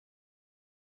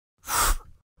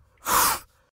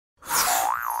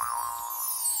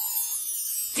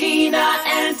Tina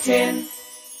and Tin.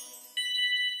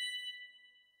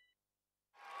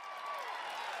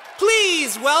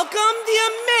 Please welcome the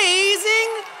amazing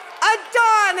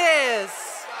ADONIS!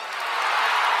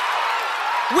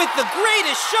 With the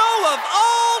greatest show of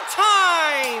all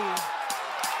time!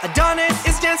 Adonis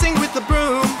is dancing with the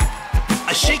broom,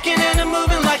 a shaking and a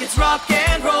moving like it's rock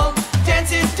and roll.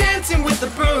 Dancing, dancing with the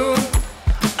broom,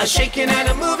 a shaking and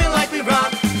a moving like we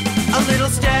rock. A little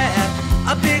step,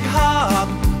 a big hop,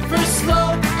 first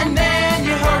slow and then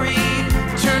you hurry.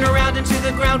 Turn around into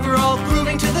the ground, we're all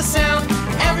grooving to the sound.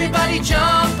 Everybody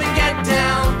jump and get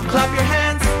down. Clap your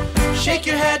hands, shake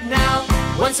your head now.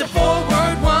 One step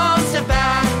forward, one step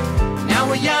back. Now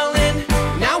we're yelling,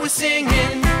 now we're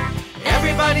singing.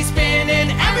 Everybody's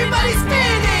spinning, everybody's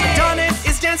spinning. Adonis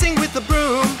is dancing with the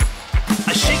broom,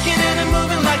 a shaking and a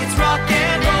moving like it's rock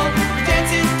and roll.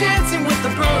 Dancing, dancing with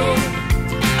the broom,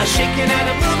 a shaking and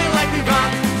a moving like we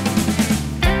rock.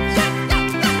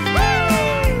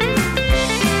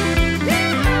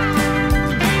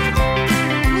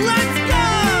 Let's go!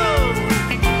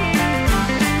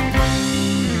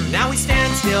 Now we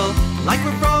stand still like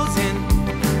we're frozen,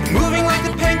 moving like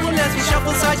the penguin as we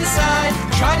shuffle side to side.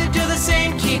 Try to do the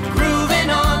same, keep grooving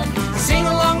on. Sing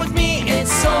along with me,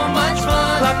 it's so much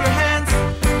fun. Clap your hands,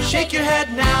 shake your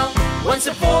head now. One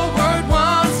step forward,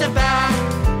 one step back.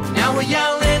 Now we're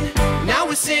yelling, now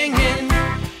we're singing.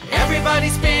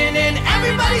 Everybody's spinning,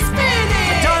 everybody's spinning.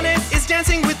 Adonis is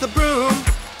dancing with the broom,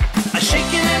 a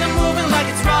shaking and a moving like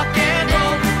it's rock and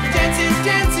roll. Dancing,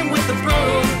 dancing with the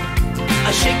broom,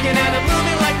 a shaking and a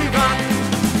moving like we rock.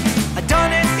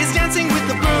 Adonis is dancing with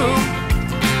the broom,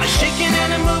 a shaking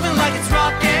and a moving like it's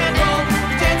rock and roll.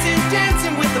 Dancing,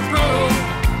 dancing with the broom,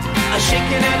 a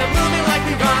shaking and a moving like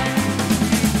we rock.